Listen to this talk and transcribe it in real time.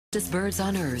Fastest birds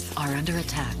on Earth are under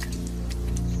attack.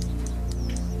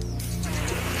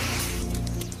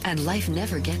 And life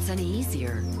never gets any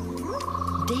easier.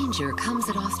 Danger comes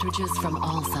at ostriches from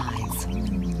all sides.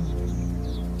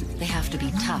 They have to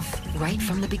be tough right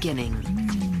from the beginning.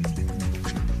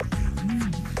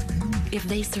 If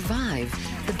they survive,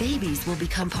 the babies will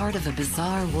become part of a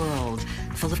bizarre world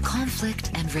full of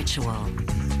conflict and ritual.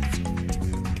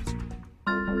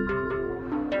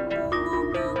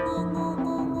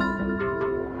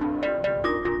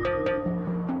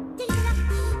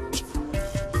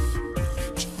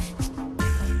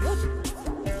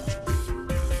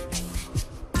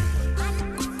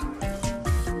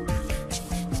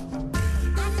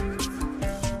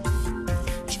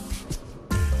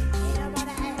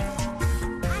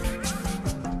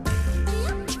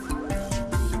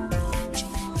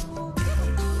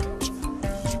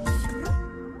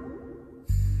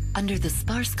 Under the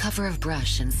sparse cover of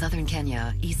brush in southern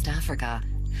Kenya, East Africa,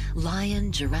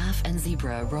 lion, giraffe, and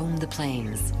zebra roam the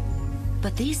plains.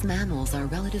 But these mammals are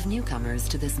relative newcomers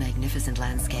to this magnificent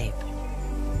landscape.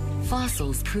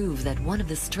 Fossils prove that one of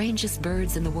the strangest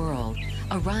birds in the world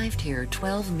arrived here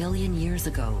 12 million years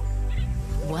ago.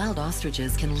 Wild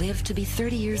ostriches can live to be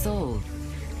 30 years old.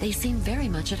 They seem very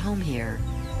much at home here.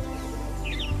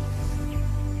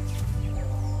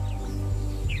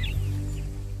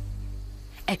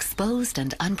 Exposed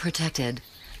and unprotected,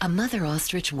 a mother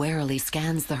ostrich warily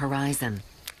scans the horizon.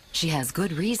 She has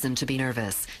good reason to be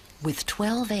nervous, with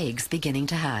 12 eggs beginning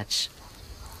to hatch.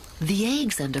 The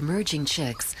eggs and emerging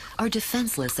chicks are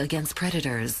defenseless against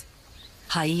predators.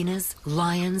 Hyenas,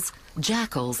 lions,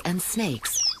 jackals, and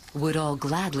snakes would all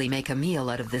gladly make a meal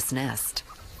out of this nest.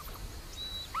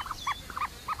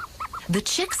 The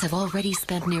chicks have already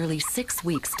spent nearly 6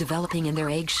 weeks developing in their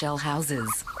eggshell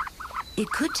houses. It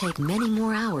could take many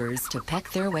more hours to peck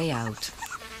their way out.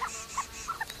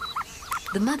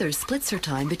 The mother splits her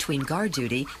time between guard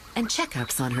duty and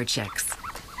checkups on her chicks.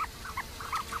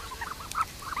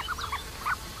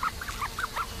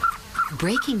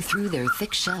 Breaking through their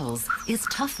thick shells is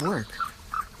tough work.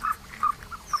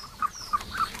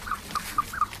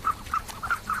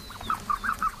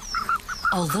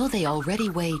 Although they already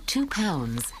weigh 2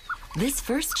 pounds, this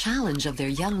first challenge of their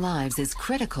young lives is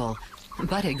critical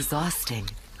but exhausting.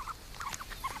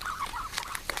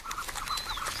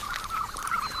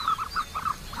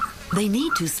 They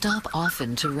need to stop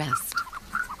often to rest.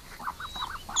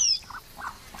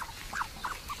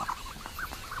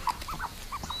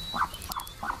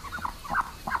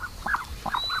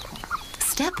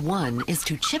 Step 1 is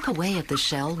to chip away at the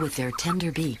shell with their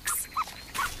tender beaks.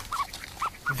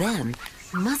 Then,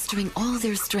 mustering all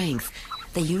their strength,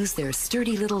 they use their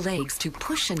sturdy little legs to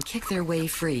push and kick their way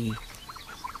free.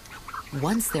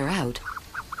 Once they're out,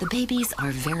 the babies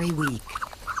are very weak.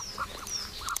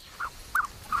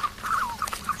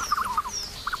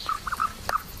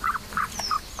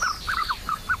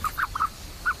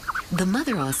 The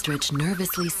mother ostrich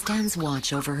nervously stands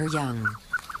watch over her young.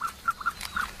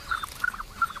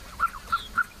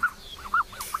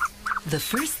 The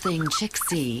first thing chicks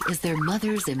see is their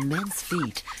mother's immense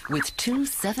feet with 2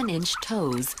 7-inch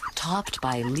toes topped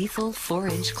by lethal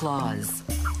 4-inch claws.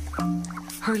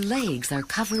 Her legs are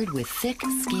covered with thick,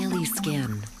 scaly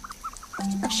skin.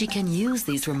 She can use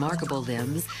these remarkable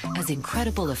limbs as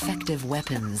incredible effective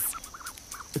weapons.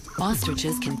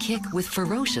 Ostriches can kick with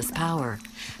ferocious power,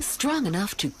 strong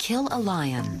enough to kill a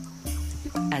lion.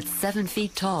 At 7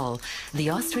 feet tall, the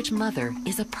ostrich mother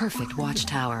is a perfect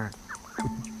watchtower.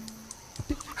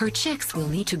 Her chicks will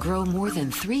need to grow more than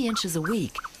 3 inches a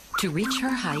week to reach her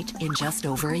height in just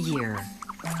over a year.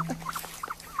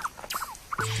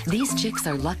 These chicks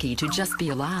are lucky to just be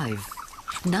alive.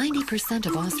 90%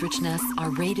 of ostrich nests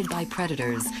are raided by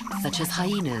predators, such as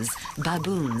hyenas,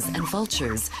 baboons, and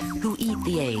vultures, who eat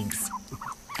the eggs.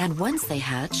 And once they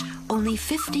hatch, only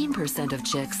 15% of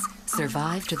chicks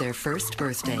survive to their first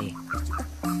birthday.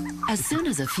 As soon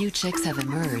as a few chicks have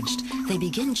emerged, they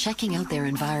begin checking out their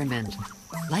environment.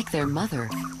 Like their mother,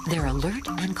 they're alert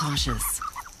and cautious.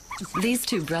 These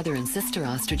 2 brother and sister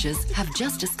ostriches have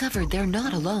just discovered they're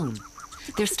not alone.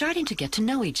 They're starting to get to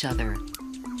know each other.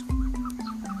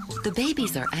 The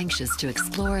babies are anxious to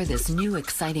explore this new,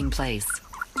 exciting place.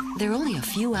 They're only a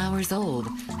few hours old.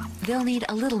 They'll need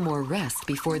a little more rest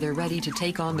before they're ready to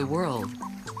take on the world.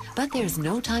 But there's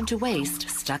no time to waste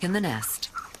stuck in the nest.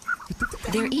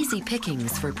 They're easy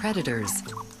pickings for predators.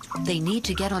 They need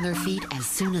to get on their feet as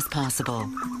soon as possible.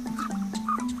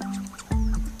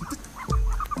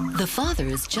 The father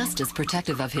is just as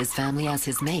protective of his family as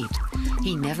his mate.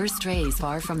 He never strays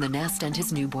far from the nest and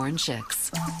his newborn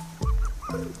chicks.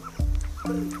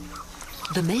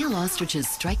 The male ostrich's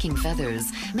striking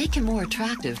feathers make him more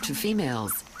attractive to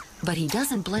females, but he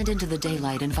doesn't blend into the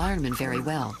daylight environment very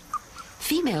well.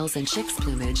 Females and chicks'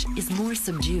 plumage is more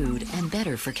subdued and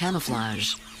better for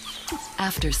camouflage.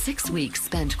 After 6 weeks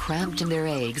spent cramped in their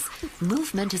eggs,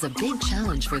 movement is a big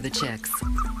challenge for the chicks.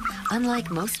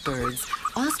 Unlike most birds,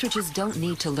 ostriches don't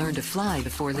need to learn to fly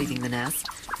before leaving the nest.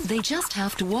 They just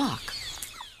have to walk.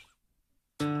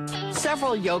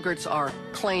 Several yogurts are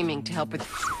claiming to help with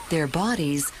Their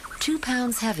bodies, 2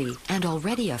 pounds heavy and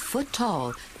already a foot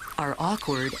tall, are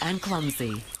awkward and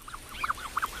clumsy.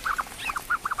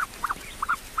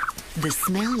 The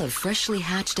smell of freshly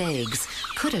hatched eggs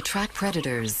could attract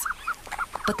predators,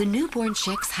 but the newborn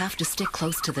chicks have to stick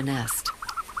close to the nest.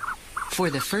 For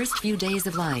the first few days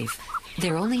of life,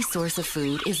 their only source of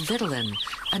food is vitelline,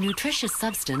 a nutritious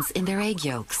substance in their egg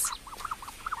yolks.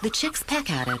 The chicks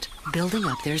peck at it, building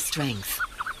up their strength.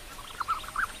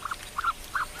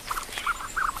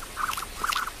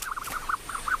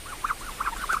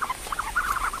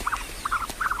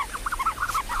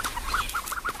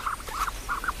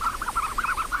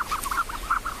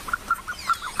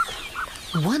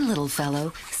 One little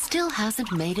fellow still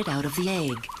hasn't made it out of the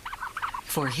egg.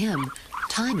 For him,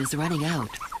 time is running out.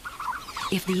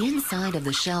 If the inside of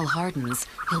the shell hardens,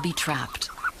 he'll be trapped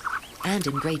and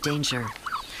in great danger.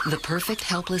 The perfect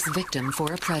helpless victim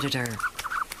for a predator.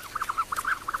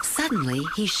 Suddenly,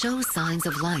 he shows signs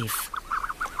of life.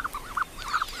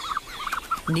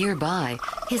 Nearby,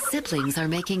 his siblings are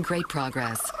making great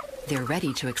progress. They're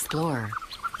ready to explore.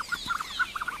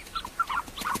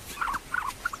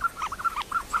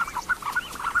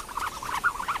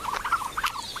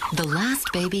 The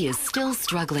last baby is still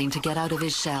struggling to get out of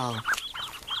his shell.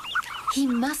 He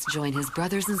must join his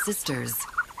brothers and sisters.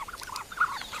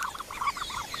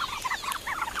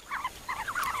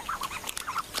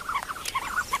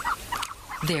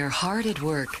 They're hard at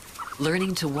work,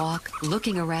 learning to walk,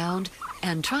 looking around,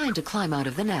 and trying to climb out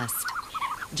of the nest.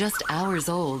 Just hours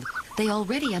old, they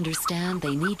already understand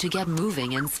they need to get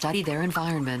moving and study their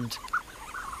environment.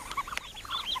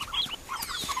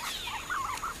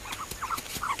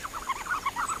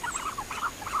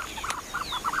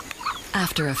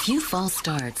 After a few false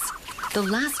starts, the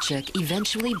last chick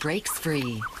eventually breaks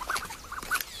free.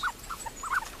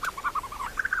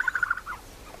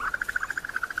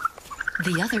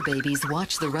 The other babies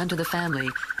watch the runt of the family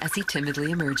as he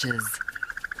timidly emerges.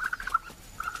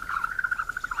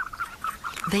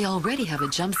 They already have a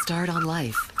jump start on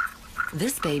life.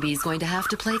 This baby's going to have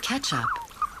to play catch-up.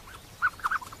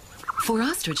 For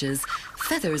ostriches,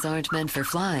 feathers aren't meant for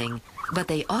flying, but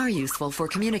they are useful for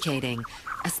communicating,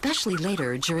 especially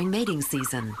later during mating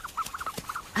season.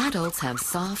 Adults have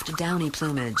soft, downy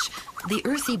plumage. The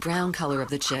earthy brown color of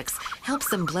the chicks helps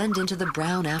them blend into the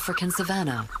brown African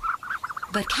savanna.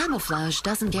 But camouflage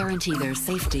doesn't guarantee their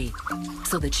safety,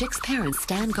 so the chicks' parents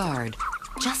stand guard,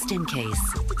 just in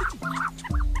case.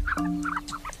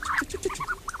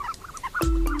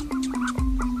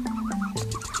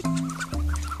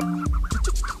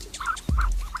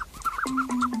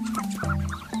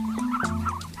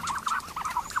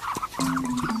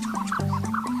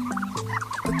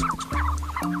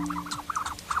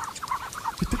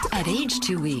 At age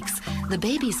 2 weeks, the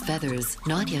baby's feathers,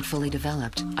 not yet fully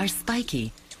developed, are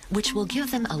spiky, which will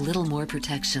give them a little more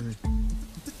protection.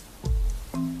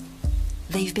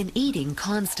 They've been eating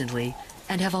constantly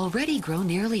and have already grown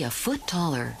nearly a foot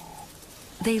taller.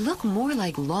 They look more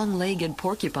like long-legged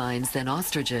porcupines than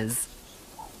ostriches.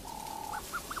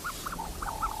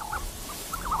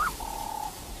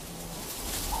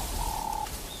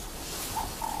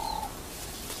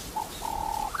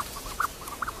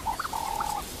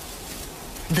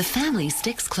 The family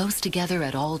sticks close together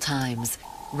at all times,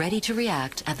 ready to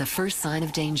react at the first sign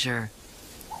of danger.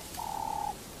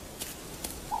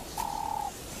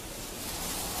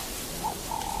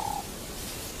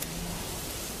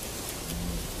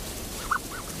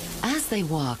 As they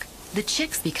walk, the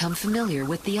chicks become familiar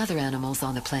with the other animals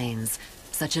on the plains,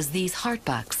 such as these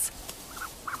heartbucks.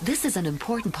 This is an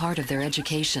important part of their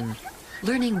education,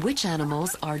 learning which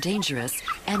animals are dangerous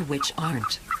and which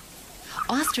aren't.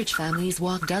 Ostrich families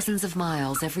walk dozens of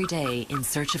miles every day in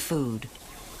search of food.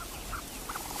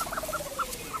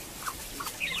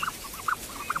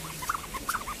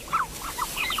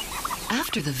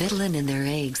 After the vitelline in their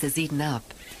eggs is eaten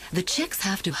up, the chicks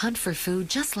have to hunt for food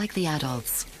just like the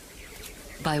adults.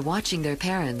 By watching their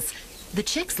parents, the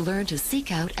chicks learn to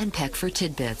seek out and peck for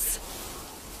tidbits.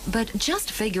 But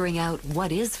just figuring out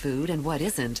what is food and what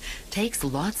isn't takes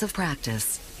lots of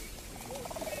practice.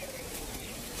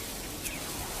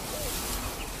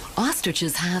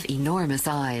 Ostriches have enormous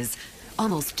eyes,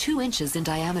 almost 2 inches in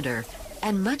diameter,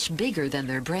 and much bigger than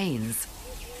their brains.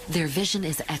 Their vision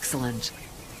is excellent.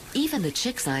 Even the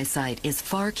chick's eyesight is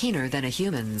far keener than a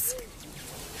human's.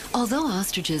 Although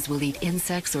ostriches will eat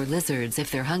insects or lizards if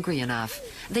they're hungry enough,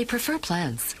 they prefer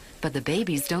plants, but the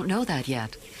babies don't know that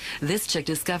yet. This chick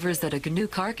discovers that a GNU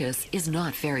carcass is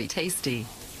not very tasty.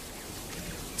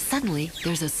 Suddenly,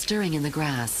 there's a stirring in the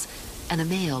grass, and a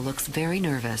male looks very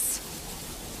nervous.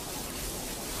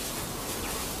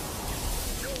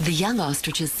 The young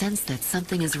ostriches sense that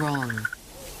something is wrong.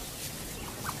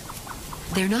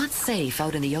 They're not safe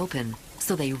out in the open,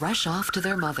 so they rush off to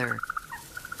their mother.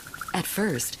 At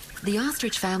first, the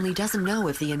ostrich family doesn't know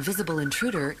if the invisible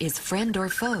intruder is friend or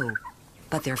foe,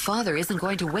 but their father isn't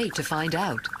going to wait to find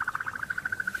out.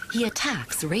 He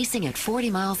attacks, racing at 40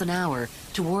 miles an hour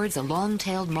towards a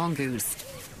long-tailed mongoose.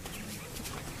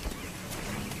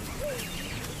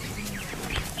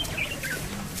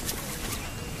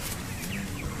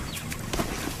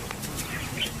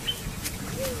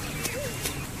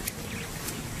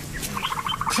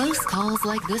 Close calls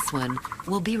like this one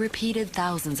will be repeated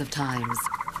thousands of times.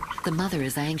 The mother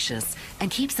is anxious and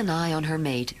keeps an eye on her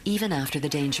mate even after the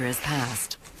danger has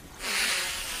passed.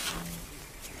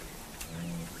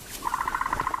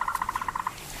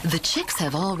 The chicks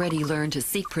have already learned to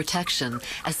seek protection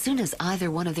as soon as either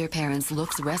one of their parents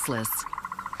looks restless.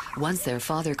 Once their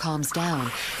father calms down,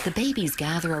 the babies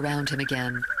gather around him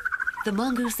again. The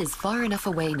mongoose is far enough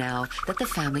away now that the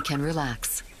family can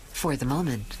relax, for the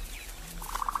moment.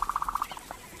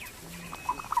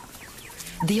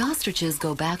 The ostriches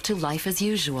go back to life as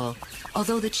usual,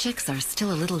 although the chicks are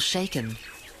still a little shaken.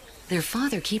 Their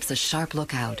father keeps a sharp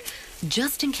lookout,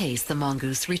 just in case the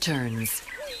mongoose returns.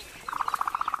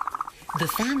 The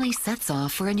family sets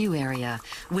off for a new area,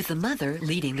 with the mother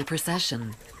leading the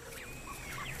procession.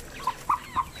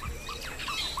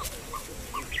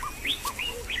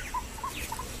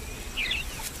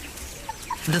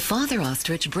 The father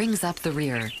ostrich brings up the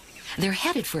rear. They're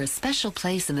headed for a special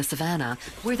place in the savannah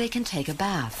where they can take a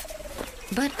bath.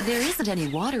 But there isn't any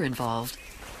water involved,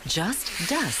 just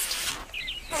dust.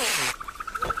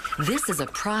 This is a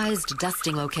prized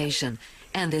dusting location,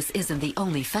 and this isn't the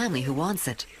only family who wants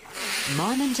it.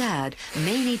 Mom and Dad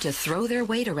may need to throw their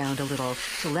weight around a little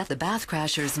to let the bath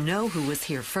crashers know who was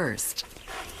here first.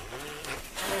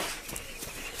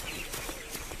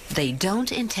 They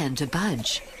don't intend to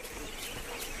budge.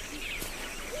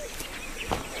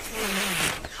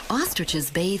 Ostriches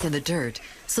bathe in the dirt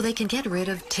so they can get rid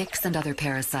of ticks and other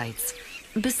parasites.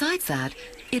 Besides that,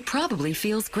 it probably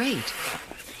feels great.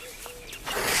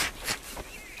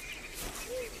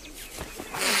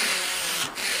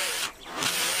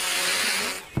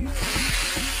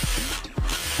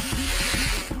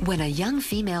 When a young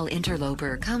female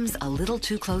interloper comes a little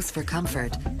too close for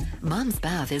comfort, Mom's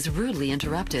bath is rudely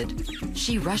interrupted.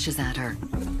 She rushes at her,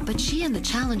 but she and the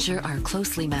challenger are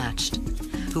closely matched.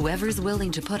 Whoever's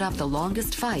willing to put up the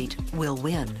longest fight will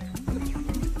win.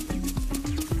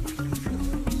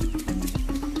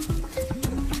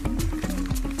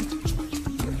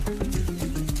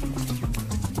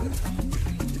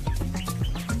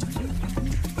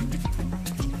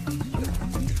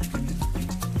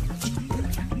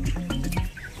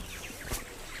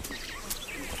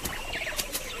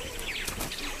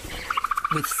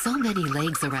 With so many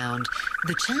legs around,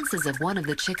 the chances of one of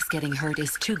the chicks getting hurt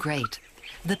is too great.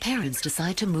 The parents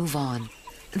decide to move on.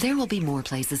 There will be more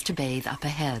places to bathe up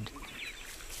ahead.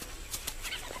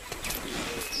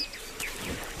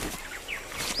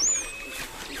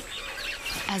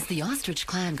 As the ostrich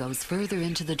clan goes further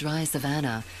into the dry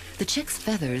savanna, the chick's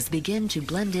feathers begin to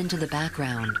blend into the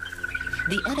background.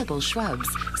 The edible shrubs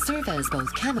serve as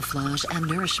both camouflage and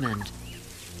nourishment.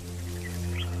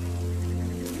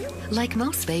 Like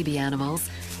most baby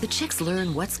animals, the chicks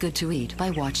learn what's good to eat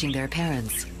by watching their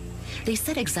parents. They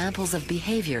set examples of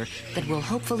behavior that will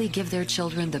hopefully give their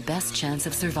children the best chance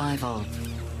of survival.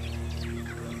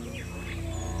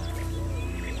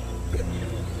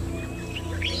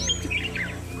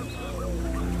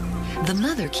 The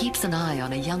mother keeps an eye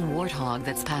on a young warthog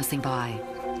that's passing by.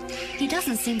 He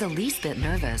doesn't seem the least bit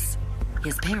nervous.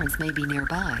 His parents may be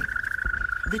nearby.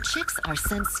 The chicks are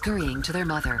sent scurrying to their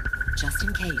mother, just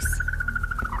in case.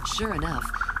 Sure enough,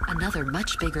 another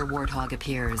much bigger warthog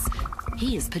appears.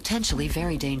 He is potentially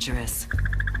very dangerous.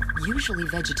 Usually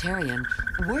vegetarian,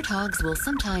 warthogs will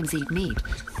sometimes eat meat,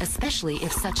 especially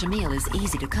if such a meal is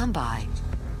easy to come by.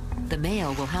 The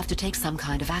male will have to take some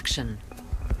kind of action.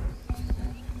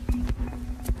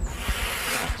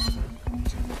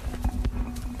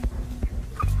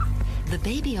 The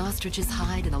baby ostriches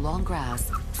hide in the long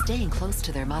grass, staying close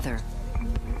to their mother.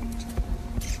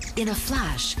 In a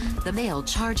flash, the male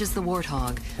charges the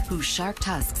warthog, whose sharp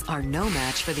tusks are no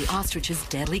match for the ostrich's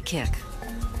deadly kick.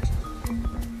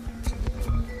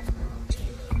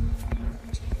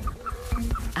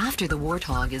 After the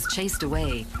warthog is chased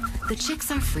away, the chicks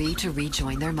are free to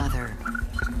rejoin their mother.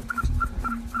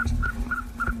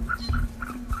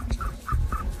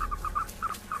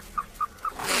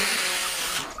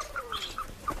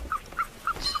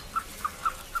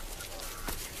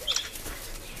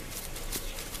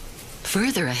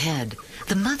 Further ahead,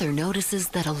 the mother notices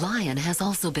that a lion has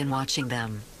also been watching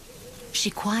them. She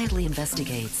quietly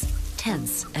investigates,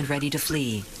 tense and ready to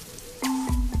flee.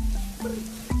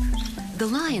 The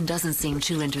lion doesn't seem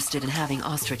too interested in having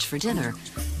ostrich for dinner,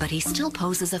 but he still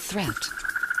poses a threat.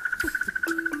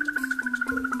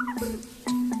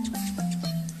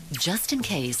 Just in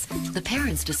case, the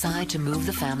parents decide to move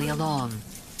the family along.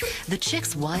 The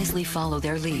chicks wisely follow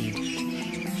their lead.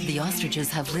 The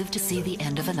ostriches have lived to see the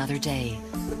end of another day.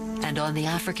 And on the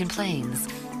African plains,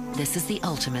 this is the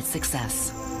ultimate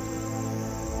success.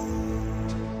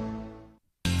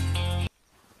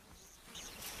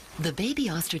 The baby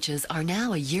ostriches are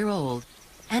now a year old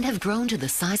and have grown to the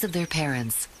size of their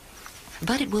parents.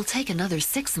 But it will take another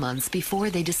 6 months before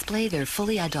they display their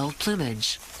fully adult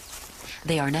plumage.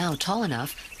 They are now tall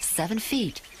enough, 7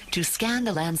 feet, to scan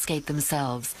the landscape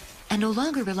themselves and no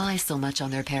longer rely so much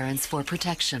on their parents for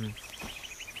protection.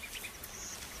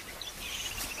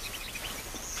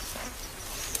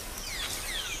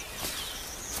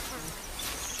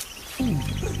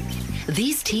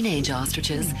 These teenage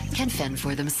ostriches can fend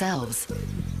for themselves,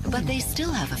 but they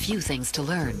still have a few things to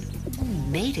learn.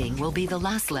 Mating will be the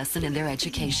last lesson in their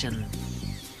education.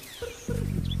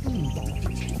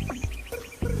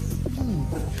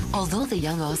 Although the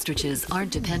young ostriches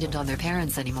aren't dependent on their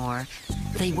parents anymore,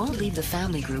 they won't leave the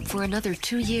family group for another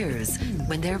 2 years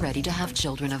when they're ready to have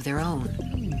children of their own.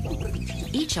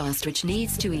 Each ostrich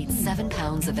needs to eat 7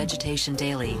 pounds of vegetation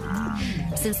daily.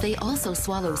 Since they also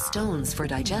swallow stones for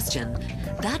digestion,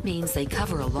 that means they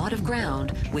cover a lot of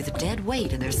ground with dead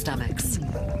weight in their stomachs.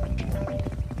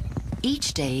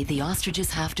 Each day, the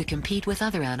ostriches have to compete with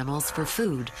other animals for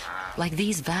food, like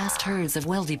these vast herds of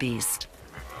wildebeest.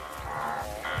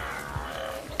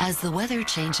 As the weather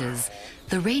changes,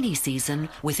 the rainy season,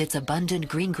 with its abundant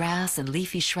green grass and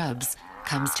leafy shrubs,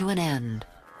 comes to an end.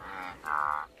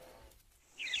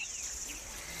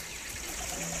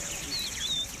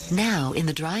 Now, in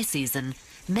the dry season,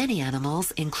 many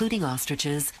animals, including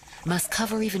ostriches, must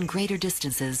cover even greater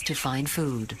distances to find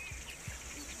food.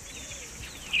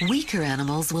 Weaker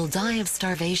animals will die of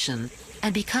starvation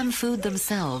and become food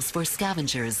themselves for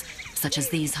scavengers, such as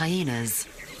these hyenas.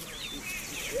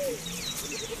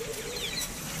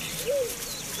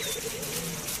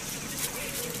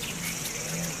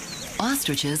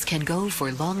 Ostriches can go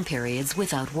for long periods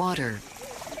without water.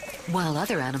 While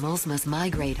other animals must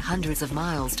migrate hundreds of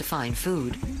miles to find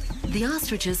food, the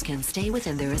ostriches can stay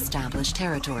within their established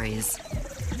territories.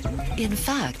 In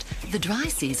fact, the dry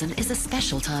season is a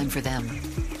special time for them.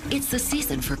 It's the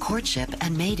season for courtship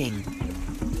and mating.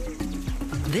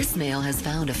 This male has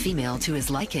found a female to his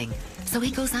liking, so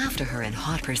he goes after her in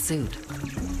hot pursuit.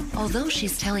 Although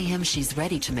she's telling him she's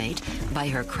ready to mate by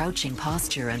her crouching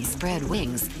posture and spread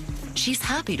wings, she's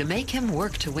happy to make him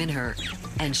work to win her,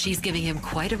 and she's giving him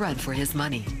quite a run for his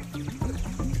money.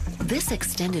 This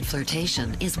extended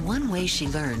flirtation is one way she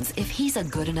learns if he's a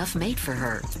good enough mate for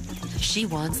her. She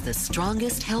wants the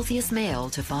strongest, healthiest male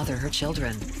to father her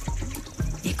children.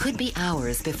 It could be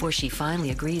hours before she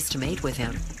finally agrees to mate with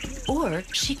him, or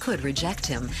she could reject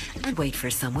him and wait for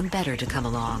someone better to come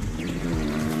along.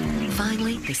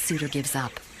 Finally, the suitor gives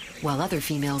up, while other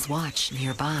females watch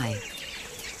nearby.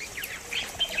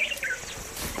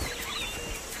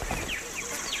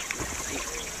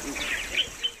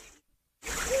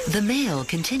 The male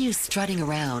continues strutting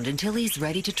around until he's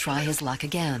ready to try his luck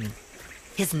again.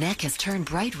 His neck has turned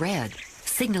bright red,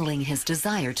 signaling his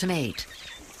desire to mate.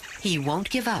 He won't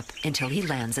give up until he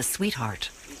lands a sweetheart.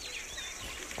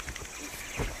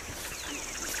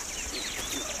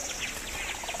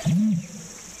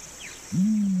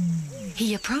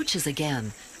 He approaches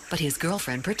again, but his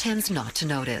girlfriend pretends not to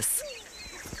notice.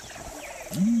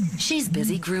 She's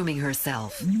busy grooming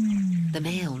herself. The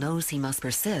male knows he must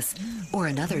persist, or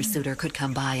another suitor could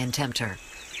come by and tempt her.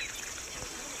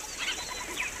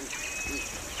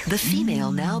 The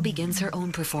female now begins her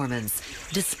own performance,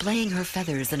 displaying her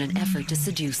feathers in an effort to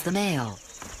seduce the male.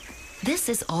 This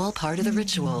is all part of the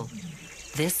ritual.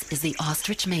 This is the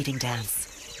ostrich mating dance.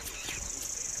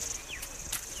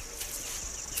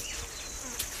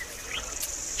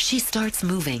 She starts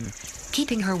moving,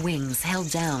 keeping her wings held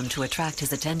down to attract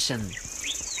his attention.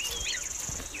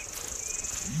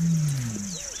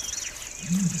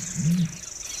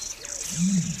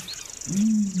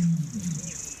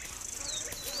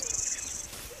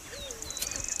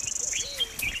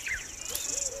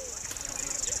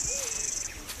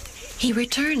 He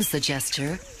returns the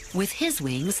gesture with his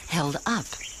wings held up.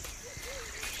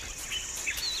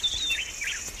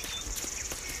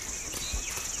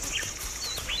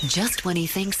 Just when he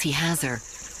thinks he has her,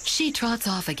 she trots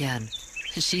off again.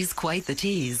 She's quite the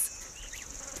tease.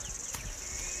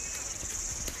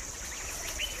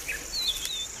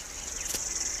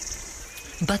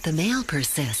 But the male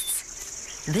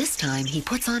persists. This time he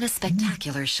puts on a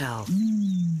spectacular show.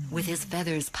 With his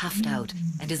feathers puffed out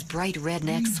and his bright red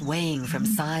neck swaying from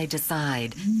side to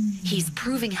side, he's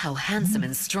proving how handsome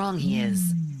and strong he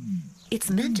is.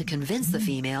 It's meant to convince the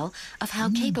female of how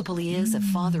capable he is of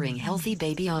fathering healthy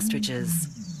baby ostriches.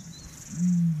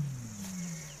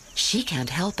 She can't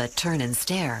help but turn and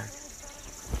stare.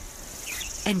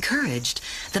 Encouraged,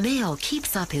 the male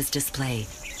keeps up his display,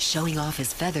 showing off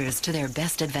his feathers to their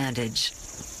best advantage.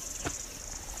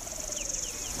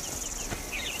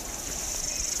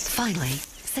 Finally,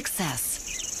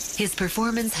 success. His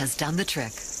performance has done the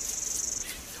trick.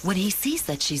 When he sees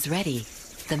that she's ready,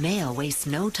 the male wastes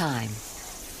no time.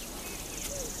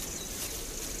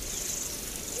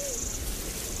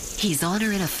 He's on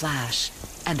her in a flash,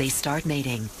 and they start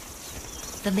mating.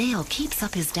 The male keeps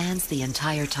up his dance the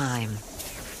entire time.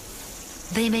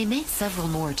 They may mate several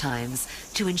more times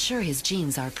to ensure his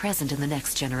genes are present in the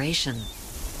next generation.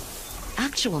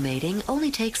 Actual mating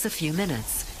only takes a few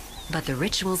minutes, but the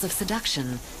rituals of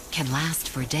seduction can last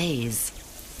for days.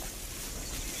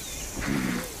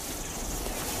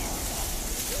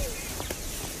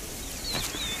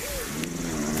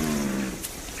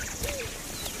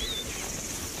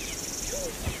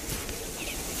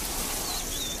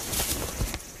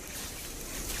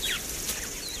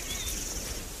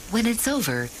 When it's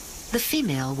over, the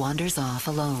female wanders off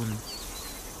alone.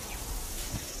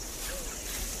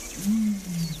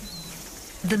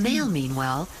 The male,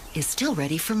 meanwhile, is still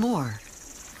ready for more.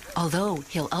 Although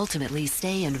he'll ultimately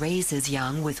stay and raise his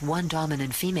young with one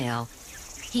dominant female,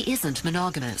 he isn't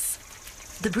monogamous.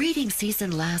 The breeding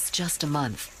season lasts just a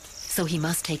month, so he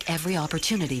must take every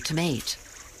opportunity to mate.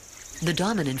 The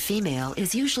dominant female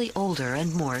is usually older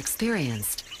and more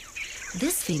experienced.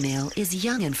 This female is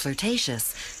young and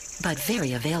flirtatious, but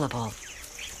very available.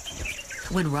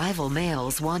 When rival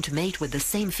males want to mate with the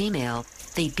same female,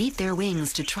 they beat their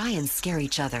wings to try and scare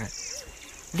each other.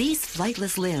 These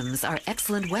flightless limbs are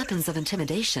excellent weapons of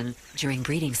intimidation during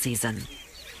breeding season.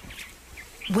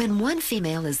 When one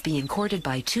female is being courted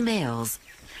by two males,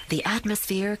 the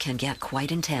atmosphere can get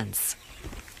quite intense.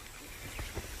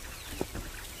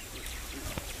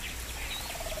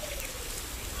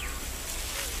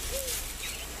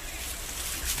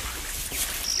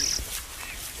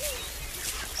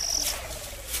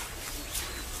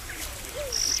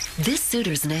 This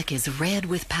suitor's neck is red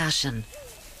with passion.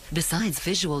 Besides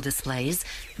visual displays,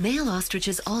 male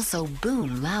ostriches also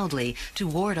boom loudly to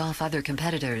ward off other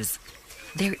competitors.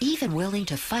 They're even willing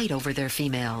to fight over their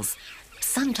females,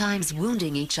 sometimes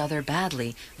wounding each other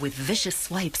badly with vicious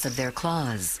swipes of their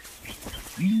claws.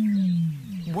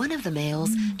 One of the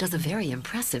males does a very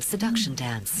impressive seduction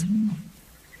dance.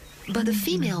 But the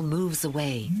female moves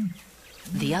away.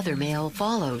 The other male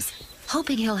follows,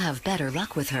 hoping he'll have better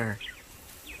luck with her.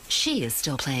 She is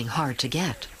still playing hard to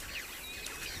get.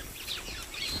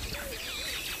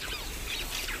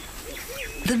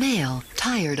 The male,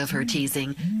 tired of her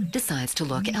teasing, decides to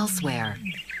look elsewhere.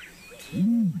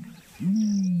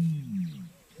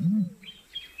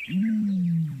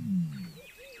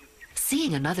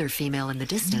 Seeing another female in the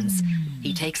distance,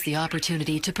 he takes the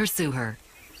opportunity to pursue her.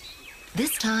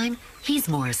 This time, he's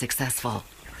more successful.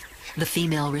 The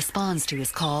female responds to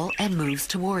his call and moves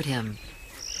toward him.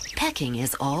 Pecking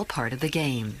is all part of the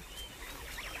game.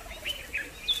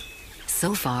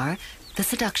 So far, the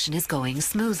seduction is going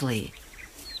smoothly.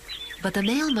 But the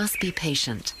male must be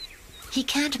patient. He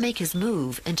can't make his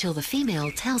move until the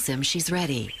female tells him she's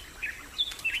ready.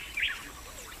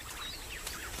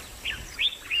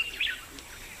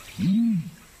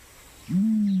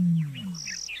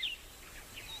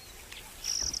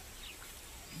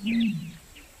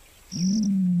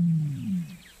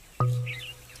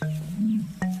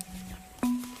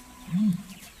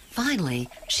 Finally,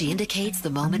 she indicates the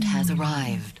moment has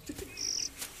arrived.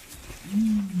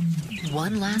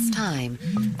 One last time,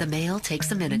 the male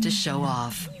takes a minute to show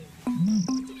off.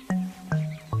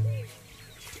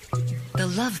 The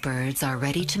lovebirds are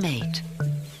ready to mate.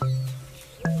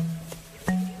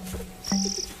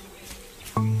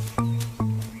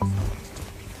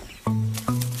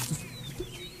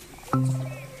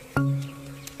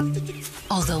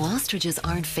 Although ostriches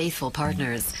aren't faithful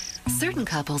partners, certain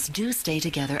couples do stay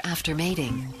together after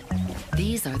mating.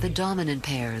 These are the dominant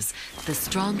pairs, the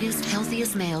strongest,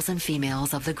 healthiest males and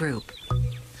females of the group.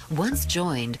 Once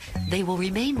joined, they will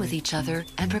remain with each other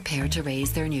and prepare to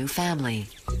raise their new family.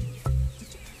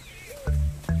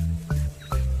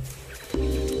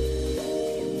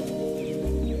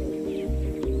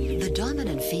 The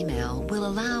dominant female will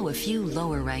allow a few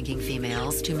lower-ranking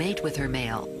females to mate with her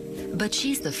male, but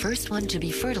she's the first one to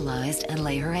be fertilized and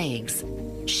lay her eggs.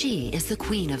 She is the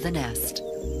queen of the nest.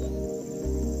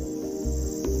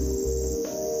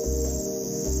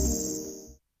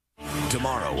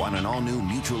 Tomorrow on an all-new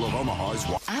Mutual of Omaha's...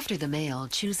 After the male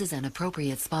chooses an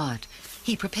appropriate spot,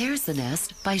 he prepares the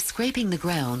nest by scraping the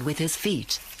ground with his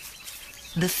feet.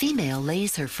 The female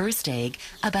lays her first egg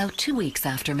about 2 weeks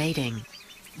after mating.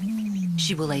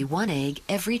 She will lay 1 egg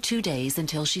every 2 days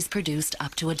until she's produced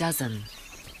up to a dozen.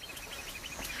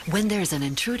 When there's an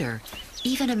intruder,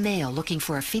 even a male looking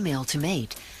for a female to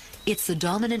mate, it's the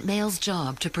dominant male's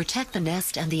job to protect the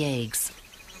nest and the eggs.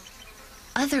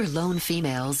 Other lone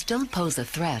females don't pose a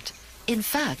threat. In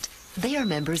fact, they are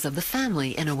members of the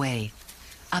family in a way.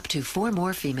 Up to 4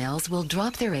 more females will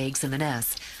drop their eggs in the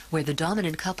nest, where the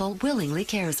dominant couple willingly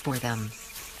cares for them.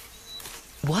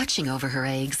 Watching over her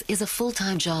eggs is a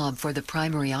full-time job for the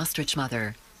primary ostrich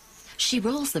mother. She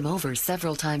rolls them over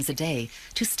several times a day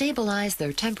to stabilize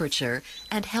their temperature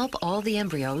and help all the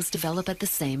embryos develop at the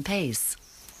same pace.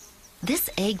 This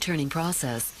egg-turning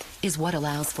process is what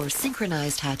allows for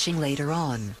synchronized hatching later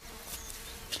on.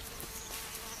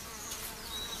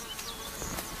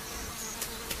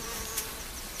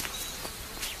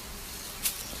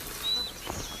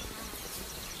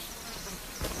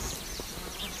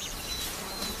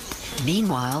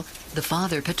 Meanwhile, the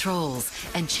father patrols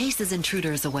and chases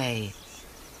intruders away.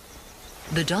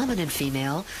 The dominant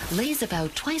female lays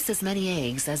about twice as many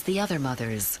eggs as the other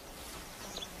mothers.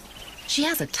 She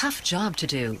has a tough job to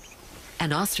do.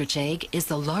 An ostrich egg is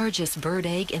the largest bird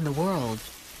egg in the world.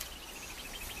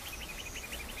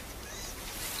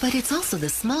 But it's also the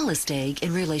smallest egg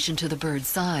in relation to the bird's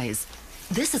size.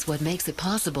 This is what makes it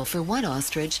possible for one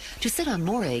ostrich to sit on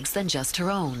more eggs than just her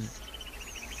own.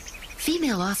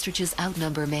 Female ostriches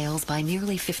outnumber males by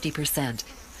nearly 50%,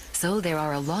 so there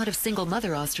are a lot of single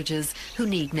mother ostriches who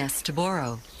need nests to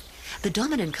borrow. The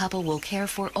dominant couple will care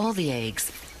for all the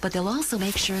eggs, but they'll also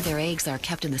make sure their eggs are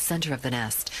kept in the center of the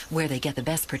nest, where they get the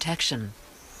best protection.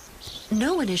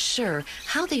 No one is sure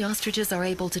how the ostriches are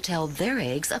able to tell their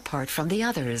eggs apart from the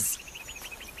others.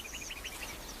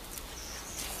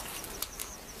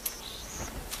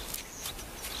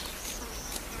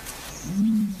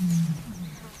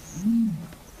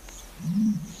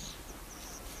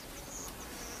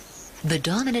 The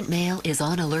dominant male is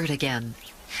on alert again.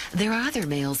 There are other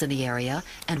males in the area,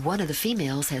 and one of the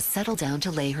females has settled down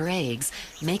to lay her eggs,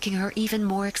 making her even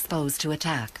more exposed to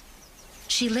attack.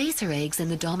 She lays her eggs in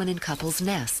the dominant couple's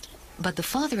nest, but the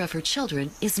father of her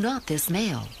children is not this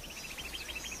male.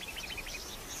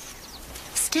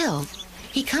 Still,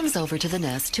 he comes over to the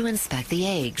nest to inspect the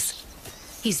eggs.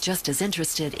 He's just as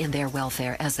interested in their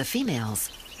welfare as the females.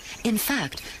 In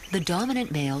fact, the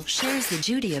dominant male shares the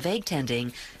duty of egg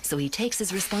tending, so he takes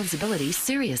his responsibility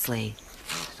seriously.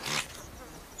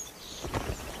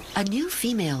 A new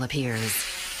female appears.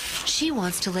 She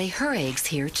wants to lay her eggs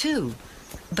here too.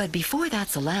 But before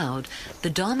that's allowed,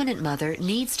 the dominant mother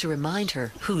needs to remind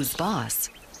her who's boss.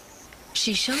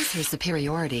 She shows her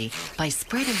superiority by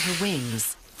spreading her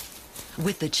wings.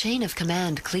 With the chain of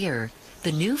command clear,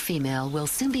 the new female will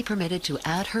soon be permitted to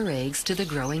add her eggs to the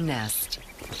growing nest.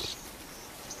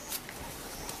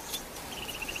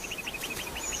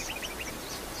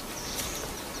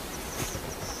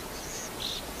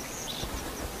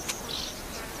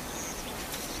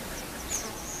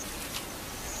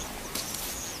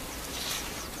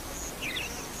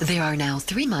 There are now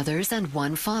 3 mothers and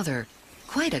 1 father.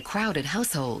 Quite a crowded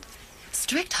household.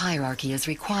 Strict hierarchy is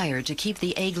required to keep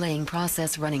the egg-laying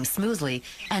process running smoothly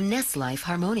and nest life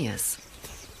harmonious.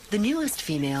 The newest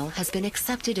female has been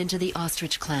accepted into the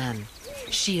ostrich clan.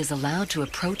 She is allowed to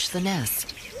approach the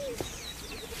nest.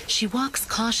 She walks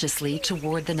cautiously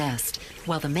toward the nest,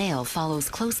 while the male follows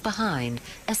close behind,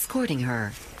 escorting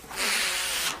her.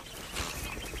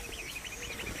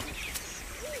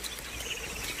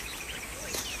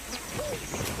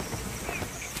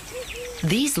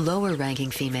 These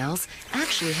lower-ranking females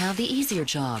actually have the easier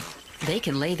job. They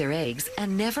can lay their eggs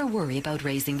and never worry about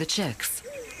raising the chicks.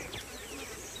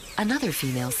 Another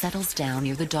female settles down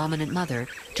near the dominant mother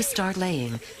to start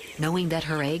laying, knowing that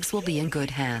her eggs will be in good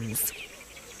hands.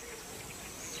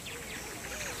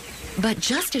 But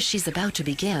just as she's about to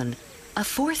begin, A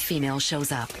fourth female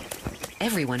shows up.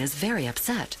 Everyone is very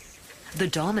upset. The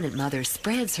dominant mother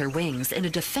spreads her wings in a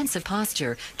defensive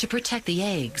posture to protect the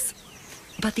eggs.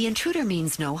 But the intruder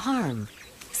means no harm,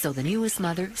 so the newest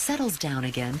mother settles down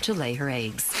again to lay her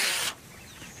eggs.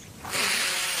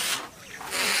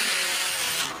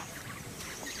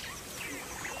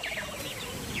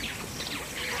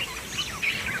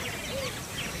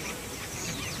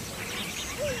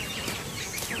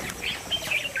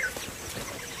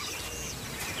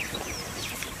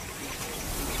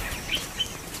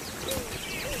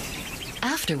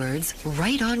 Afterwards,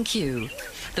 right on cue,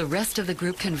 the rest of the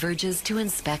group converges to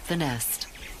inspect the nest.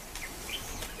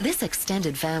 This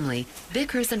extended family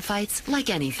bickers and fights like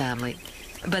any family,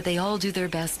 but they all do their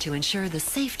best to ensure the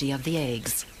safety of the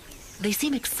eggs. They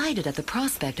seem excited at the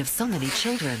prospect of so many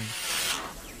children.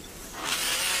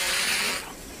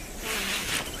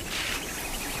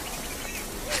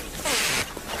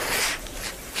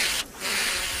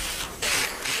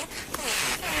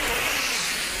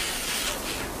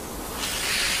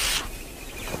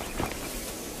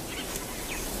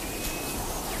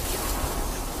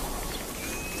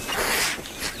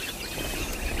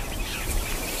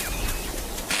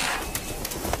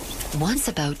 Once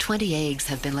about 20 eggs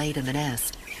have been laid in the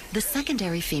nest, the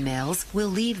secondary females will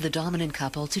leave the dominant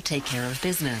couple to take care of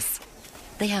business.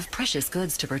 They have precious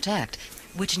goods to protect,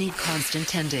 which need constant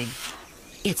tending.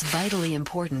 It's vitally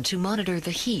important to monitor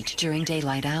the heat during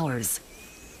daylight hours.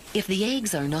 If the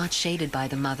eggs are not shaded by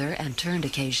the mother and turned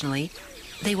occasionally,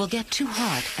 they will get too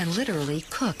hot and literally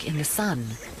cook in the sun.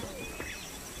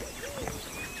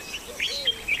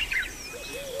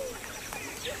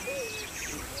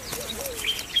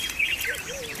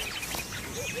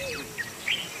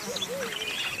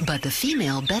 But the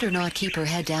female better not keep her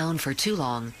head down for too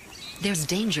long. There's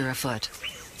danger afoot.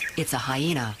 It's a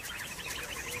hyena.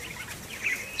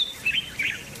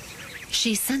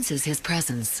 She senses his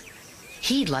presence.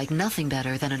 He'd like nothing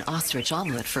better than an ostrich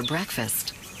omelet for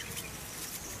breakfast.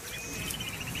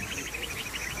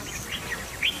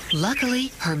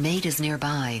 Luckily, her mate is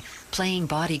nearby, playing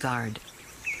bodyguard,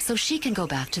 so she can go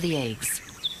back to the eggs.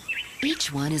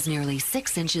 Each one is nearly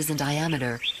 6 inches in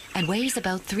diameter and weighs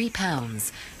about 3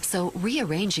 pounds, so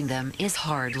rearranging them is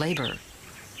hard labor.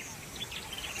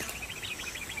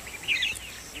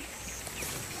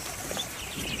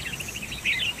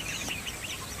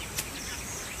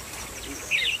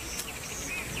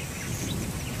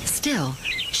 Still,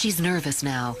 she's nervous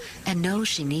now and knows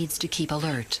she needs to keep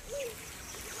alert.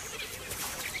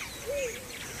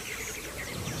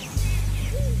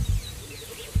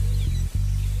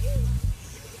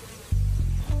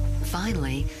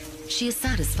 Finally, she is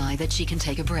satisfied that she can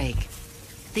take a break.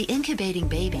 The incubating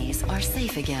babies are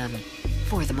safe again,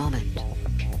 for the moment.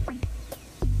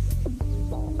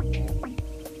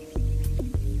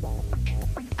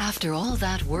 After all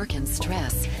that work and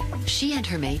stress, she and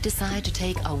her mate decide to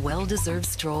take a well-deserved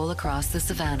stroll across the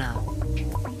savannah.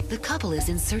 The couple is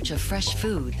in search of fresh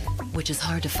food, which is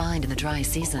hard to find in the dry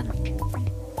season.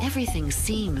 Everything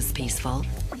seems peaceful,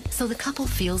 so the couple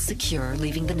feels secure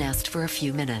leaving the nest for a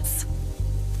few minutes.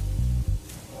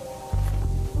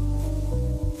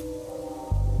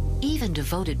 Even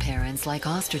devoted parents like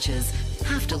ostriches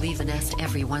have to leave the nest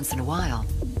every once in a while.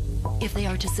 If they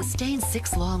are to sustain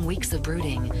 6 long weeks of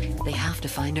brooding, they have to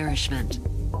find nourishment.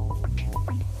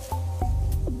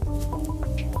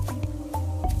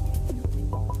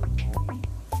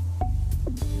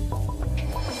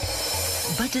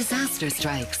 But disaster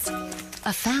strikes.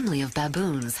 A family of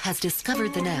baboons has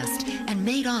discovered the nest and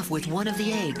made off with one of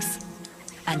the eggs.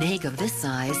 An egg of this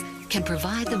size can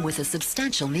provide them with a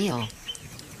substantial meal.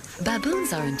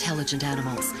 Baboons are intelligent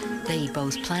animals. They eat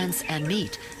both plants and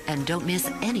meat and don't miss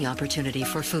any opportunity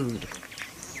for food.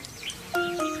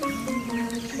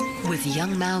 With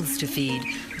young mouths to feed,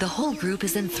 the whole group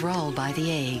is enthralled by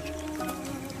the egg.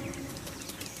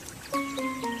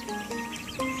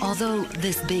 Although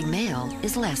this big male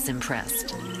is less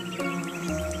impressed.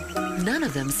 None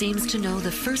of them seems to know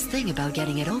the first thing about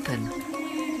getting it open.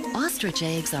 Ostrich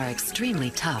eggs are extremely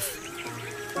tough.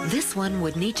 This one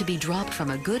would need to be dropped from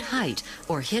a good height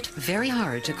or hit very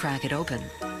hard to crack it open.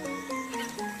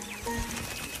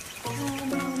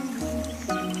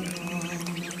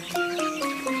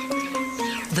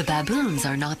 The baboons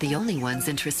are not the only ones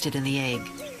interested in the egg.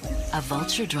 A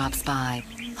vulture drops by,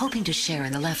 hoping to share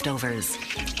in the leftovers.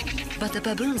 But the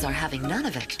baboons are having none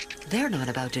of it. They're not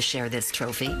about to share this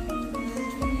trophy.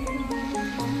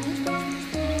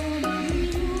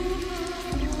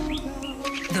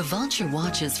 The vulture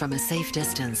watches from a safe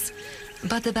distance,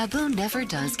 but the baboon never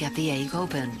does get the egg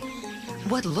open.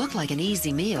 What looked like an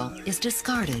easy meal is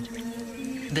discarded.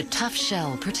 The tough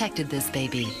shell protected this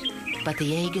baby, but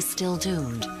the egg is still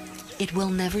doomed. It will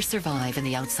never survive in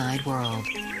the outside world.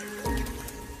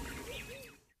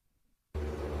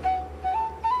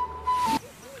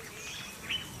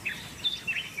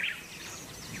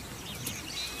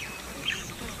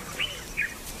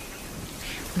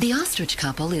 The ostrich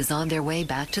couple is on their way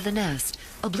back to the nest,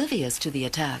 oblivious to the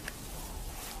attack.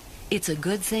 It's a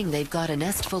good thing they've got a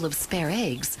nest full of spare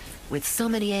eggs. With so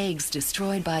many eggs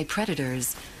destroyed by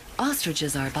predators,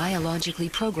 ostriches are biologically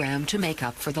programmed to make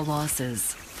up for the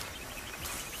losses.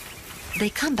 They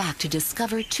come back to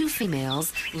discover two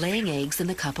females laying eggs in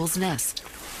the couple's nest.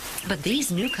 But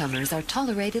these newcomers are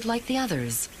tolerated like the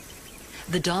others.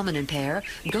 The dominant pair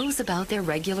goes about their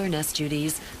regular nest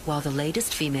duties while the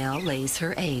latest female lays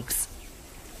her eggs.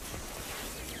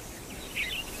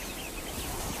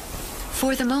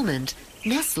 For the moment,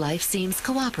 nest life seems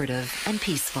cooperative and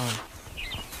peaceful.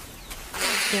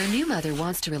 Their new mother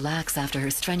wants to relax after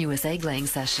her strenuous egg-laying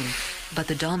session, but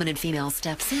the dominant female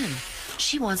steps in.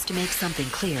 She wants to make something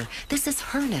clear. This is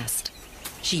her nest.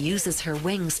 She uses her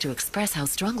wings to express how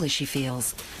strongly she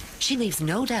feels. She leaves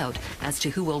no doubt as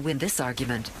to who will win this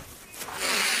argument.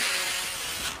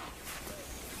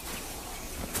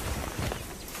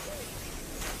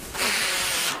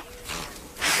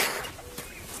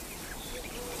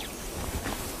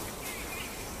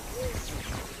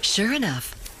 Sure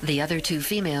enough, the other two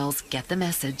females get the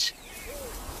message.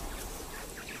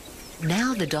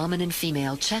 Now the dominant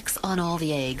female checks on all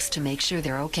the eggs to make sure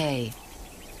they're okay.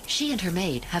 She and her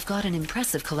mate have got an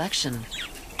impressive collection.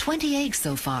 20 eggs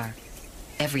so far.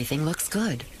 Everything looks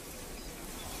good.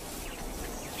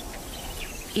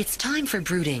 It's time for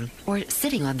brooding, or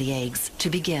sitting on the eggs, to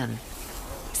begin.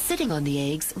 Sitting on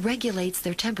the eggs regulates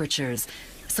their temperatures,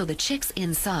 so the chicks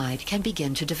inside can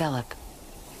begin to develop.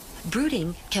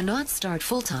 Brooding cannot start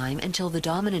full-time until the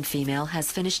dominant female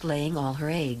has finished laying all her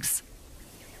eggs.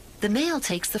 The male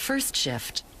takes the first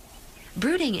shift.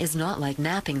 Brooding is not like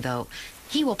napping, though.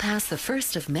 He will pass the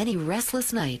first of many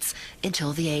restless nights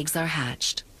until the eggs are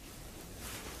hatched.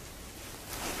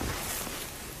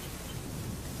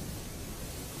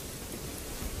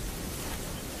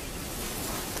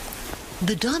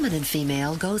 The dominant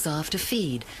female goes off to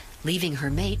feed, leaving her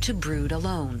mate to brood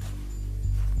alone.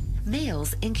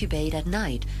 Males incubate at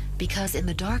night because in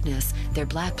the darkness their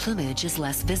black plumage is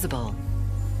less visible.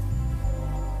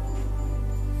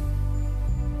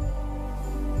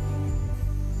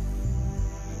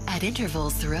 At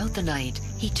intervals throughout the night,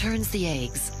 he turns the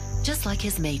eggs, just like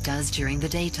his mate does during the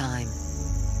daytime.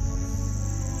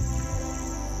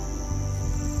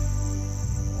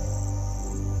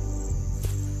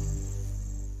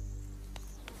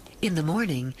 In the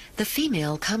morning, the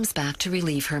female comes back to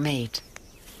relieve her mate.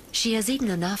 She has eaten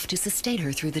enough to sustain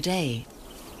her through the day.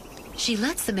 She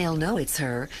lets the male know it's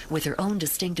her with her own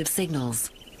distinctive signals.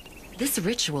 This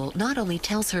ritual not only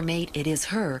tells her mate it is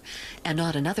her and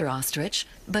not another ostrich,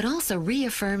 but also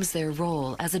reaffirms their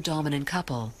role as a dominant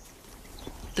couple.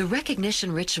 The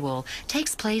recognition ritual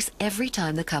takes place every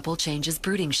time the couple changes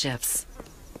brooding shifts.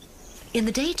 In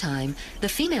the daytime, the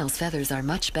female's feathers are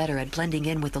much better at blending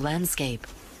in with the landscape.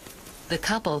 The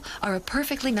couple are a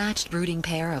perfectly matched brooding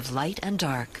pair of light and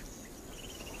dark.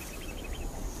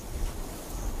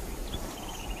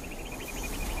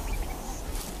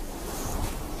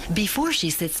 Before she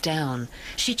sits down,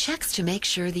 she checks to make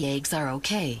sure the eggs are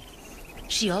okay.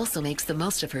 She also makes the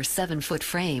most of her 7-foot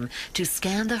frame to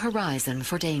scan the horizon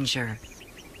for danger.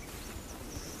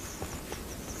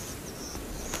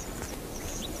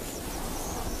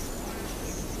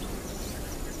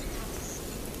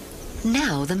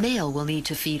 Now the male will need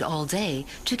to feed all day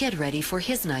to get ready for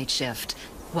his night shift,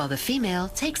 while the female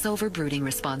takes over brooding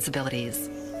responsibilities.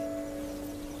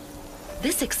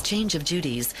 This exchange of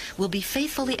duties will be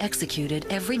faithfully executed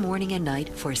every morning and night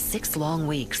for 6 long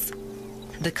weeks.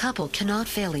 The couple cannot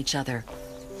fail each other.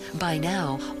 By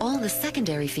now, all the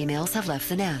secondary females have left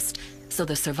the nest, so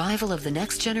the survival of the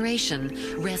next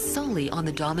generation rests solely on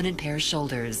the dominant pair's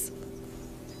shoulders.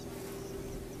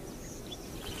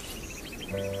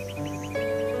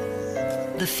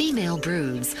 The female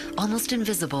broods, almost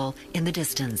invisible, in the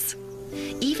distance.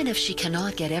 Even if she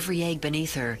cannot get every egg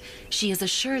beneath her, she is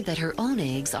assured that her own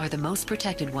eggs are the most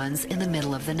protected ones in the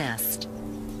middle of the nest.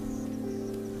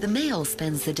 The male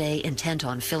spends the day intent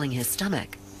on filling his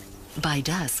stomach. By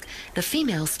dusk, the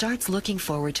female starts looking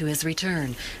forward to his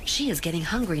return. She is getting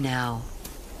hungry now.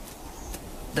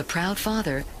 The proud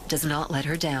father does not let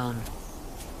her down.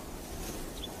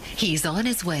 He's on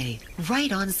his way,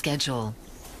 right on schedule.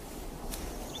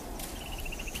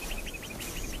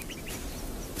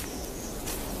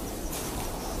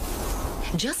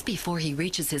 Just before he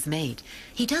reaches his mate,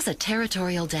 he does a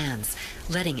territorial dance,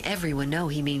 letting everyone know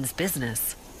he means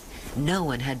business. No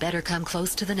one had better come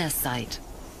close to the nest site.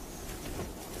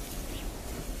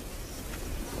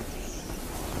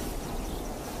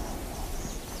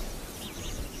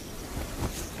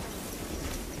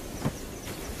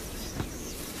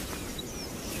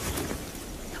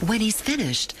 When he's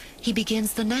finished, he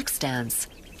begins the next dance,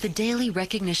 the daily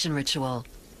recognition ritual.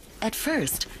 At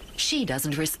first, she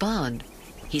doesn't respond.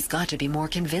 He's got to be more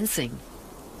convincing.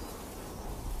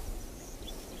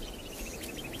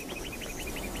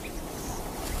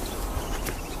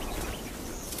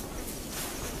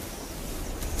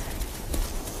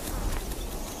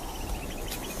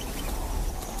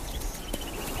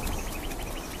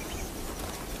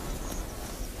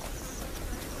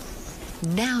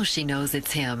 Now she knows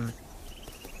it's him.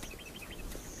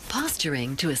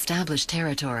 Posturing to establish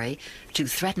territory, to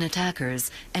threaten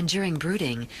attackers, and during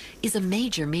brooding is a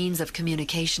major means of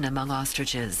communication among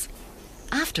ostriches.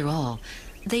 After all,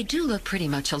 they do look pretty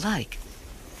much alike.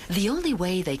 The only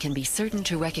way they can be certain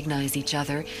to recognize each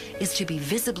other is to be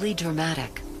visibly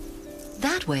dramatic.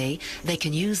 That way, they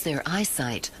can use their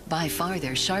eyesight, by far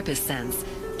their sharpest sense,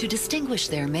 to distinguish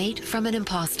their mate from an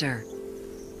imposter.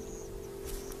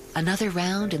 Another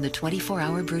round in the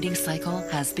 24-hour brooding cycle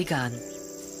has begun.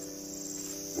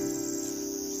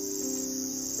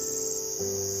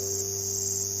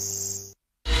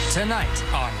 Tonight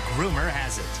on Groomer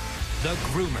Has It, the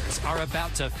groomers are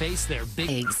about to face their big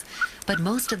eggs, but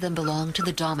most of them belong to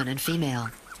the dominant female.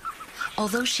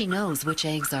 Although she knows which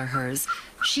eggs are hers,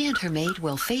 she and her mate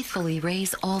will faithfully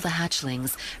raise all the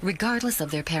hatchlings, regardless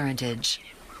of their parentage.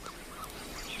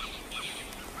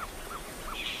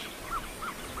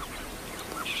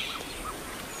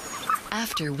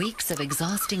 After weeks of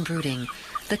exhausting brooding,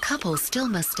 the couple still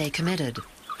must stay committed.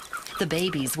 The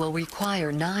babies will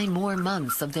require 9 more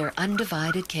months of their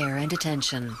undivided care and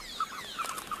attention.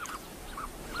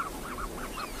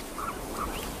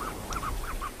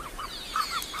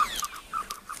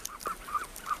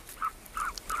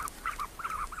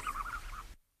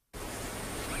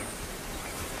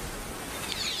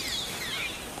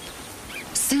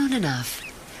 Soon enough,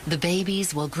 the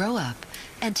babies will grow up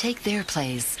and take their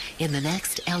place in the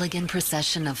next elegant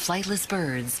procession of flightless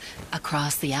birds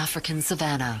across the African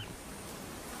savanna.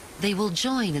 They will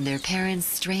join in their parents'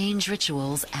 strange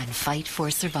rituals and fight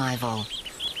for survival.